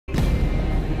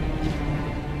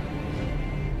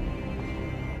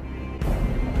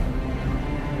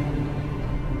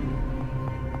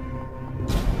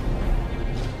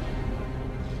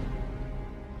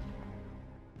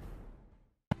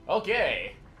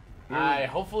Okay. I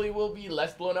hopefully will be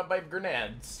less blown up by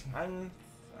grenades. I don't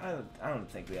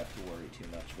think we have to worry too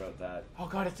much about that. Oh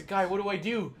god, it's a guy. What do I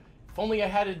do? If only I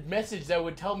had a message that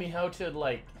would tell me how to,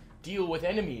 like, deal with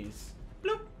enemies.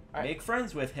 Bloop. Right. Make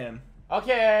friends with him.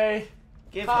 Okay.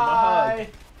 Give him a hug.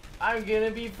 I'm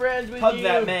gonna be friends with Hug you.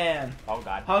 that man. Oh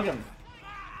god. Hug him.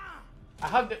 I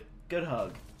hugged it. Good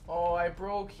hug. Oh, I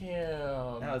broke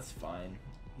him. No, it's fine.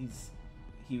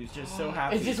 He was just so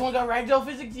happy. Is this one got ragdoll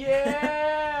physics?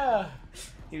 Yeah!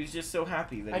 He was just so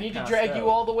happy that I he need to passed drag out. you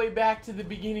all the way back to the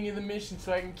beginning of the mission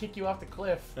so I can kick you off the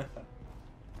cliff.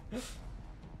 Is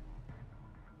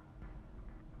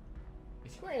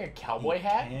he wearing a cowboy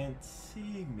hat? Can't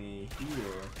see me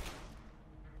here.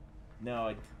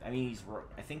 No, I mean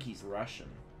I think he's Russian.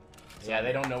 Yeah,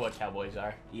 they don't know what cowboys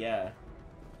are. Yeah.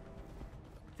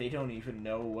 They don't even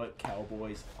know what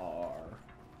cowboys are.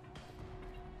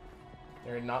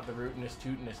 They're not the rootinest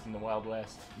tootinest in the Wild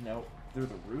West. Nope. They're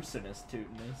the roosinest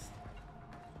tootinest.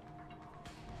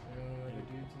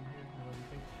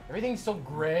 Everything's so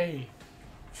gray.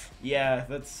 Yeah,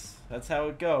 that's how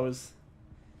it goes.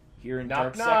 Here in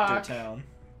Knock, Dark knock. Sector Town.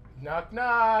 Knock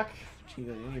knock. Gee, I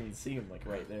didn't even see him like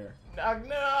right there. Knock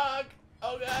knock.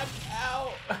 Oh god.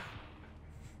 Ow.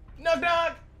 Knock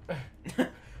knock.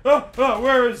 Oh,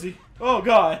 where is he? Oh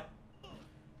god.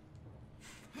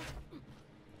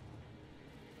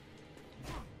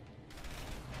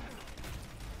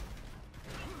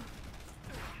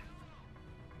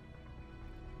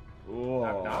 Whoa.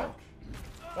 Knock knock.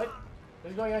 What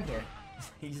is going on here?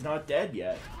 He's not dead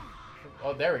yet.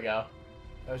 Oh, there we go.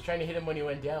 I was trying to hit him when he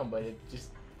went down, but it just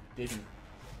didn't.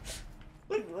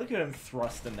 Look at him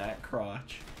thrusting that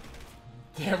crotch.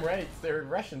 Damn right, they're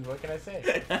Russians, what can I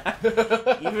say?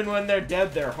 Even when they're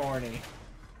dead, they're horny.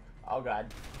 Oh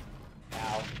god.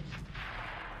 Ow.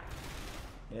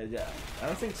 Yeah, I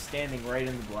don't think standing right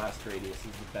in the blast radius is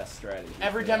the best strategy.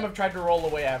 Every time I've tried to roll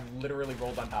away, I've literally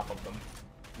rolled on top of them.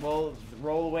 Well,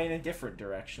 roll away in a different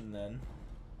direction then.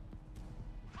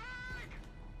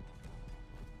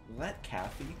 Was that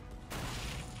Kathy?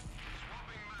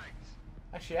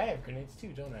 Actually, I have grenades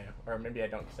too, don't I? Or maybe I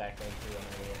don't, because I actually threw one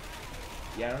earlier.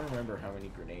 Yeah, I don't remember how many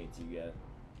grenades you get.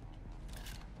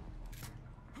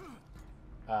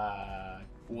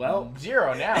 Well,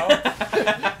 0 now.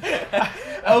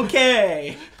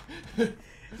 Okay.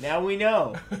 Now we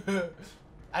know.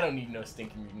 I don't need no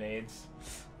stinking grenades.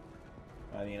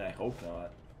 I mean, I hope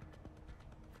not.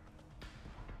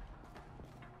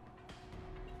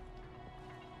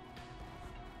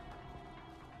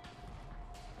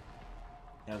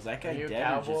 Now, is that guy You dead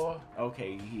cowboy? or just...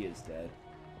 Okay, he is dead.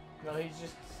 No, he's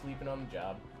just sleeping on the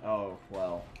job. Oh,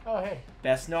 well. Oh, hey.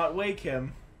 Best not wake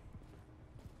him.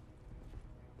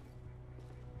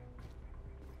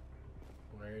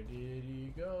 Where did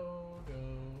he go?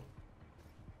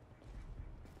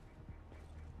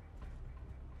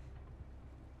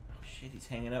 Oh, shit, he's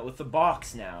hanging out with the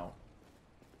box now.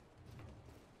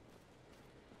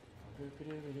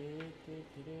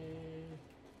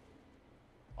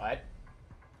 What?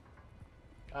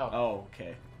 Oh. Oh,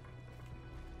 okay.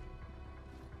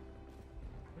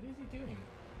 What is he doing?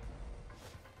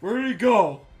 Where did he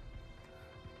go?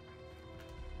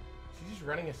 Is he just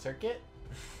running a circuit?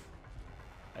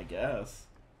 I guess.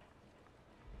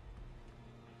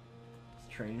 He's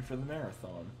training for the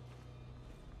marathon.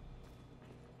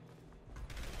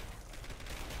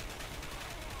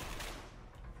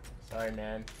 Sorry,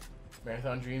 man.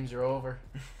 Marathon dreams are over.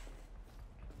 Can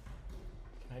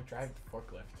I drive the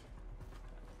forklift?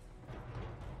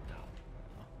 No.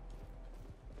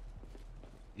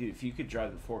 Dude, if you could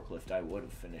drive the forklift, I would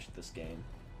have finished this game.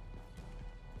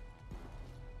 I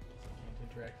can't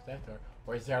interact with that door.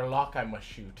 Or is there a lock I must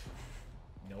shoot?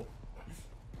 Nope.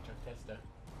 Chuck Testa.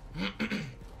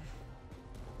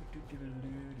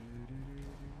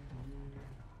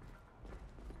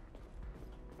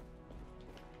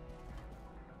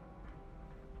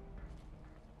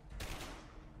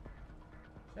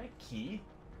 Is that a key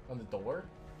on the door?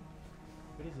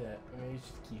 What is that? I mean, it's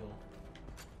just a keyhole.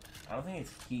 I don't think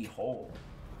it's keyhole.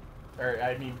 Or,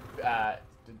 I mean, I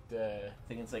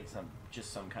think it's like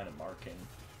just some kind of marking.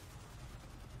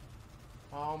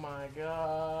 Oh my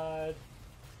god.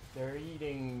 They're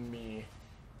eating me.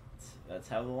 That's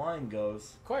how the line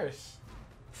goes. Of course.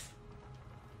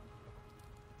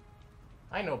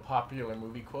 I know popular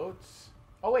movie quotes.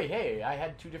 Oh wait, hey, I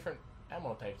had 2 different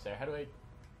ammo types there. How do I...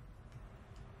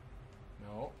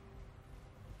 No.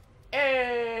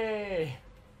 Hey!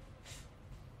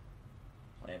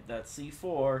 Plant that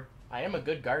C4. I am a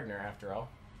good gardener after all.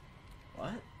 What?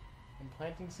 I'm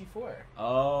planting C4. 4.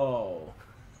 Oh.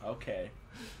 Okay.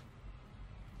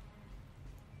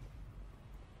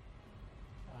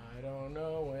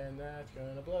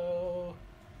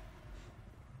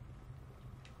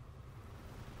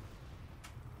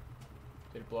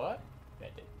 Did it blow up? Yeah,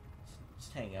 it did.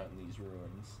 Just hang out in these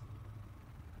ruins.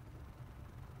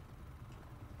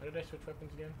 How did I switch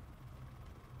weapons again?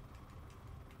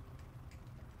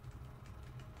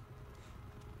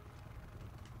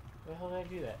 Where the hell did I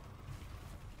do that?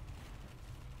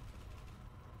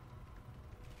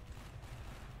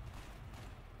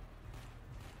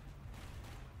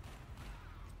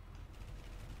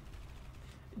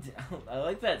 I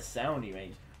like that sound he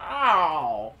makes.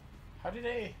 Ow! How did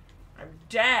I? I'm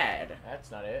dead! That's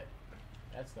not it.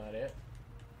 That's not it.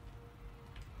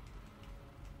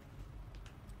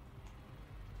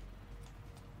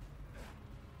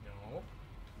 No.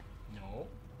 No.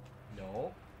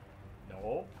 No.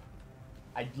 No.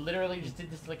 I literally just did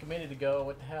this like a minute ago.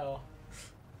 What the hell?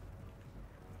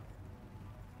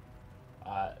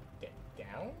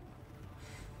 Down?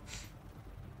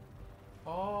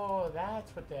 Oh,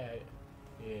 that's what that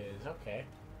is. Okay.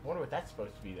 I wonder what that's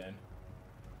supposed to be then.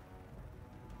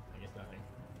 I guess nothing.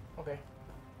 Okay.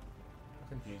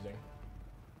 Confusing.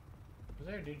 Was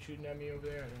there a dude shooting at me over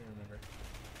there? I don't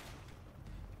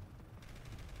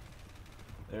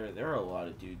remember. There are a lot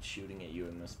of dudes shooting at you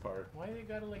in this part. Why they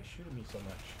gotta like shoot at me so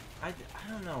much? I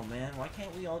don't know, man. Why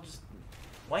can't we all just...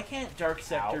 Why can't Dark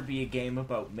Sector Ow. be a game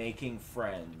about making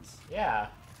friends? Yeah.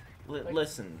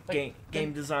 Listen, like,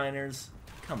 game designers,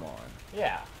 come on.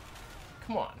 Yeah.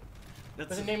 Come on.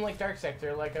 That's With a name like Dark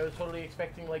Sector, like I was totally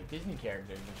expecting like Disney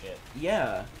characters and shit.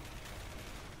 Yeah.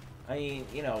 I mean,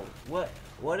 you know,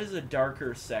 what is a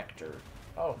darker sector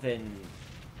Oh. than...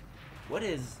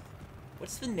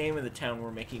 What's the name of the town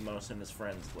where Mickey Mouse and his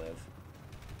friends live?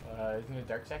 Isn't it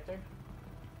Dark Sector?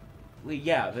 Well,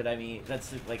 yeah, but I mean,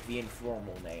 that's like the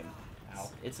informal name. Ow.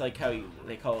 It's like how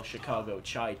they call Chicago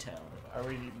Chi-Town. Are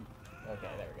we... Okay,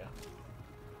 there we go.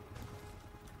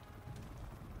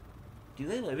 Do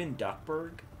they live in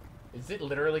Duckburg? Is it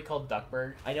literally called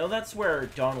Duckburg? I know that's where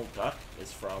Donald Duck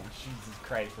is from. Jesus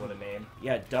Christ, what a name.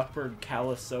 Yeah, Duckburg,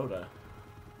 Calisota.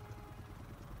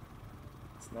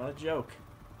 It's not a joke.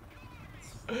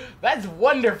 That's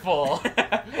wonderful!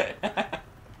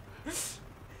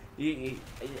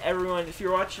 Everyone, if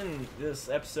you're watching this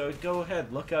episode, go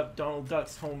ahead, look up Donald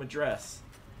Duck's home address.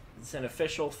 It's an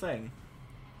official thing.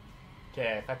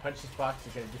 Okay, if I punch this box,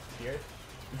 it's gonna disappear.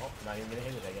 Oh, I'm not even gonna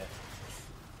hit it, I guess.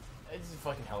 This is a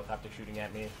fucking helicopter shooting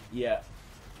at me. Yeah.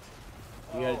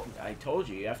 You Oh. gotta, I told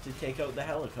you, you have to take out the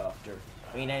helicopter.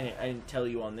 I mean, I didn't tell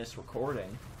you on this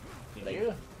recording. Did Like,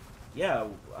 you? Yeah.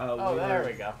 Oh, there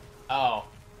we go. Oh,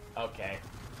 okay.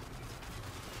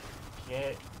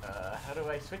 Okay, how do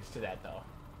I switch to that, though?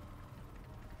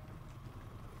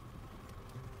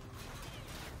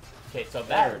 Okay, so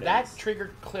that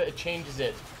trigger changes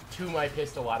it to my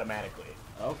pistol automatically.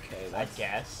 Okay, I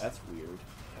guess. That's weird.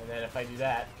 And then if I do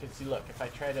that, because see, look, if I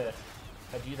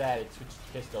do that, it switches to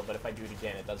pistol, but if I do it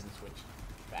again, it doesn't switch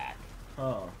back.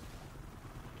 Huh.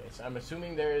 Okay, so I'm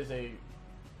assuming there is a...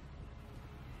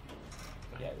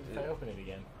 Yeah, if I open it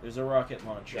again. There's a rocket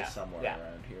launcher Yeah, somewhere yeah.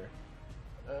 around here.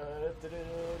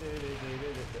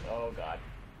 Oh god.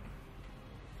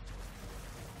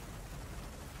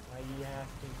 Why do you have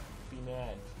to be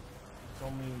mad? It's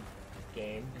only a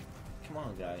game. Come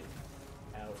on, guy.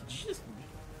 Out. Did you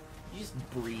just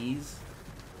breeze?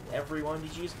 Everyone,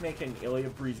 did you just make an Ilya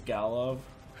Brizgalov?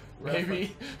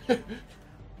 Maybe.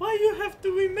 Why you have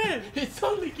to be mad? It's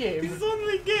only game. It's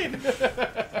only game.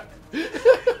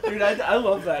 Dude, I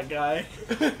love that guy.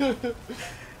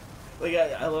 Like,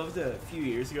 I loved it a few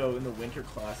years ago in the Winter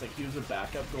Classic. He was a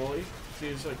backup goalie. So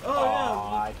he was like, oh, yeah,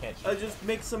 I can't shoot. I just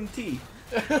make some tea.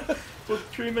 Put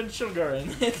cream and sugar in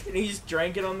it. And he just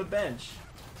drank it on the bench.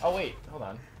 Oh, wait. Hold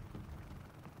on.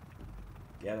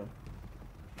 Get him.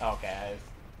 Okay.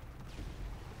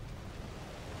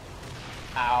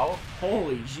 Ow.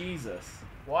 Holy Jesus.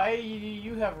 Why do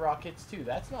you have rockets, too?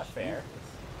 That's not fair.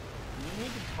 You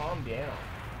need to calm down.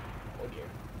 Oh, dear.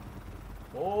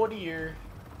 Oh, dear.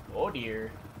 Oh,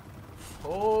 dear.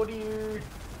 Oh, dear.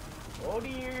 Oh,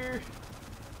 dear.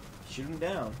 Shoot him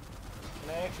down.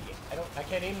 Can I actually... I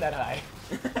can't aim that high.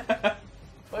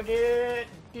 Fuck it.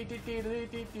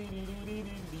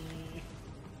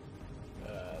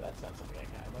 That's not something I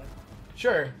can have on.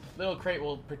 Sure. Little crate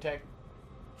will protect...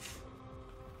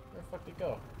 Where the fuck did it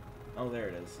go? Oh, there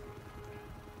it is.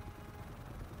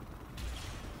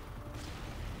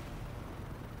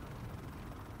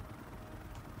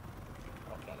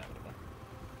 Oh, I don't have it anymore.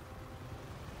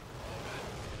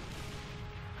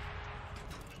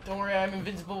 Don't worry, I'm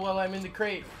invincible while I'm in the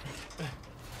crate.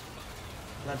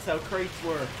 That's how crates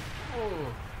work.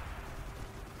 Oh.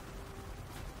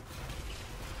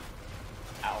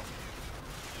 Ow.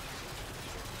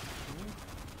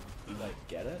 You, like,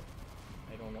 get it?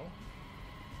 I don't know.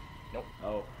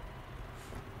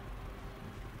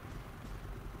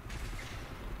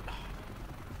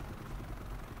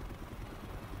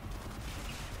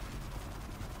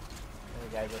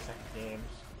 anti-second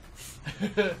games.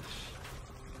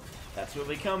 That's what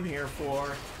we come here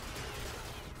for.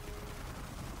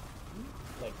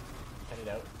 Like, cut it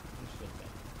out. Interesting.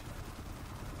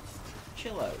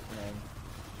 Chill out, man.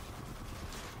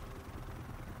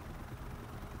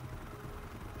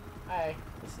 Hi.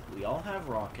 Listen, we all have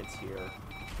rockets here.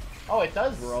 Oh, it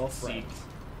does. We're all seek. friends.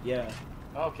 Yeah.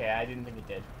 Okay, I didn't think it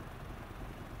did.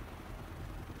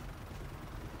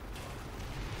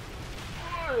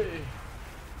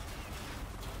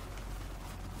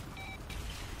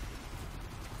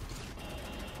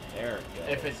 There it goes.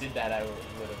 If it did that, I would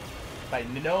have. If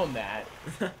I'd known that,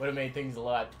 would have made things a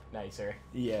lot nicer.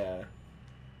 Yeah.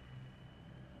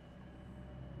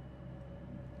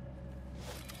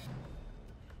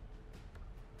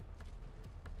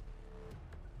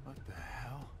 What the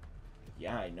hell?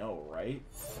 Yeah, I know, right?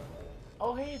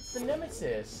 Oh, hey, it's the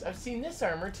Nemesis. I've seen this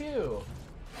armor too.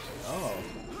 Oh.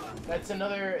 That's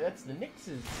another. That's the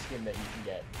Nyx's skin that you can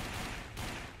get.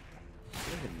 Is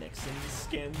there a Nixon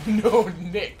skin? No,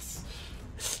 Nyx.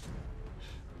 Let's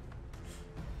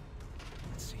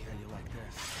see how you like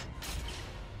this.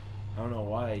 I don't know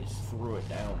why I just threw it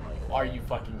down like that. Are you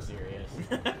fucking serious?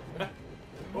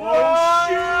 Oh,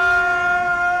 shit!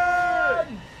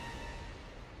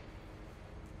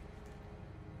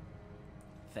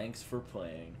 Thanks for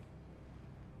playing.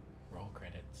 Roll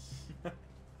credits.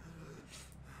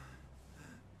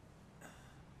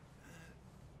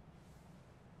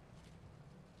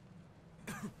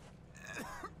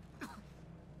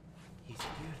 He's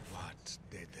beautiful. What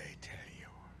did they tell you?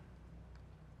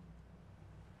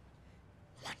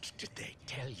 What did they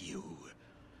tell you?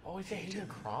 Oh, is it Hayden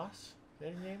Cross? Is that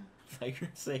his name? I was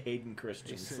gonna say Hayden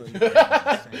Christensen.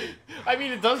 I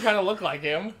mean, it does kind of look like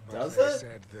him. Does They it?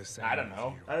 said the same I don't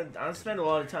know. of I don't spend a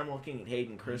lot of time looking at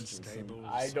Hayden Christensen. Unstable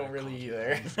I don't really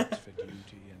either. psychotic for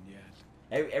duty, and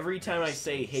yet Every time I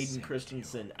say Hayden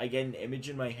Christensen, I get an image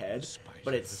in my head,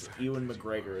 but it's Ewan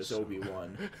McGregor as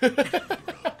Obi-Wan. but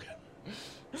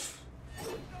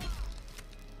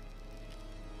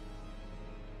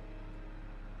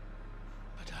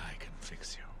I can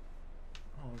fix you.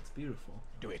 Oh, it's beautiful.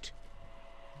 Do it.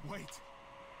 Wait.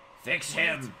 Fix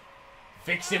him!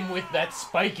 Fix him with that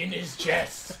spike in his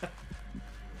chest.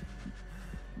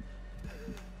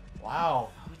 Wow.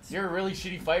 You're a really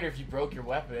shitty fighter if you broke your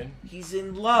weapon. He's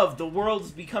in love. The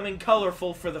world's becoming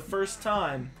colorful for the first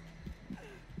time.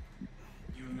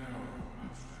 You know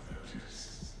of the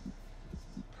lotus,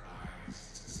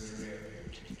 prized as a rare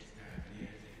beauty that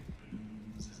yet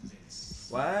blooms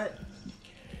amidst What?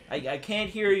 I can't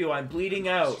hear you. I'm bleeding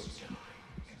out. in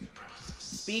the process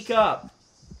Speak up.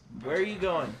 Where are you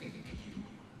going?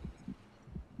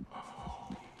 of all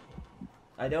people.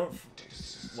 I don't...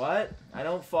 What? I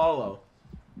don't follow.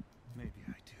 Maybe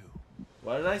I do.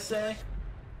 What did I say?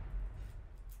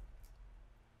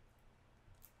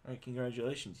 Alright,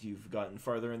 congratulations. You've gotten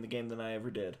farther in the game than I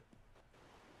ever did.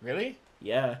 Really?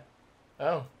 Yeah.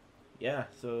 Oh. Yeah,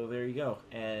 so there you go.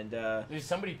 And, There's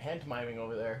somebody pantomiming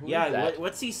over there. Who is yeah, that?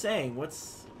 what's he saying?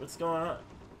 What's going on?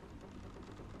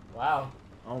 Wow.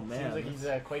 Oh, man. Seems like he's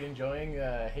quite enjoying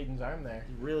Hayden's arm there.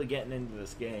 He's really getting into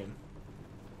this game.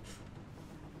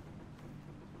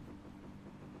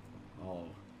 Oh,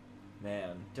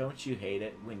 man. Don't you hate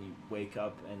it when you wake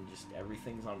up and just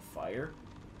everything's on fire?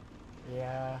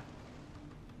 Yeah.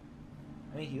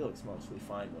 I mean, he looks mostly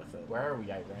fine with it. Where are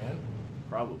we, Iran?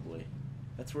 Probably.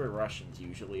 That's where Russians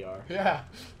usually are. Yeah.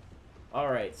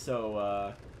 Alright,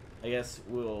 so, I guess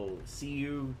we'll see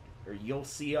you, or you'll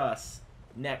see us,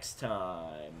 next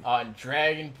time. On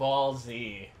Dragon Ball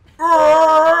Z.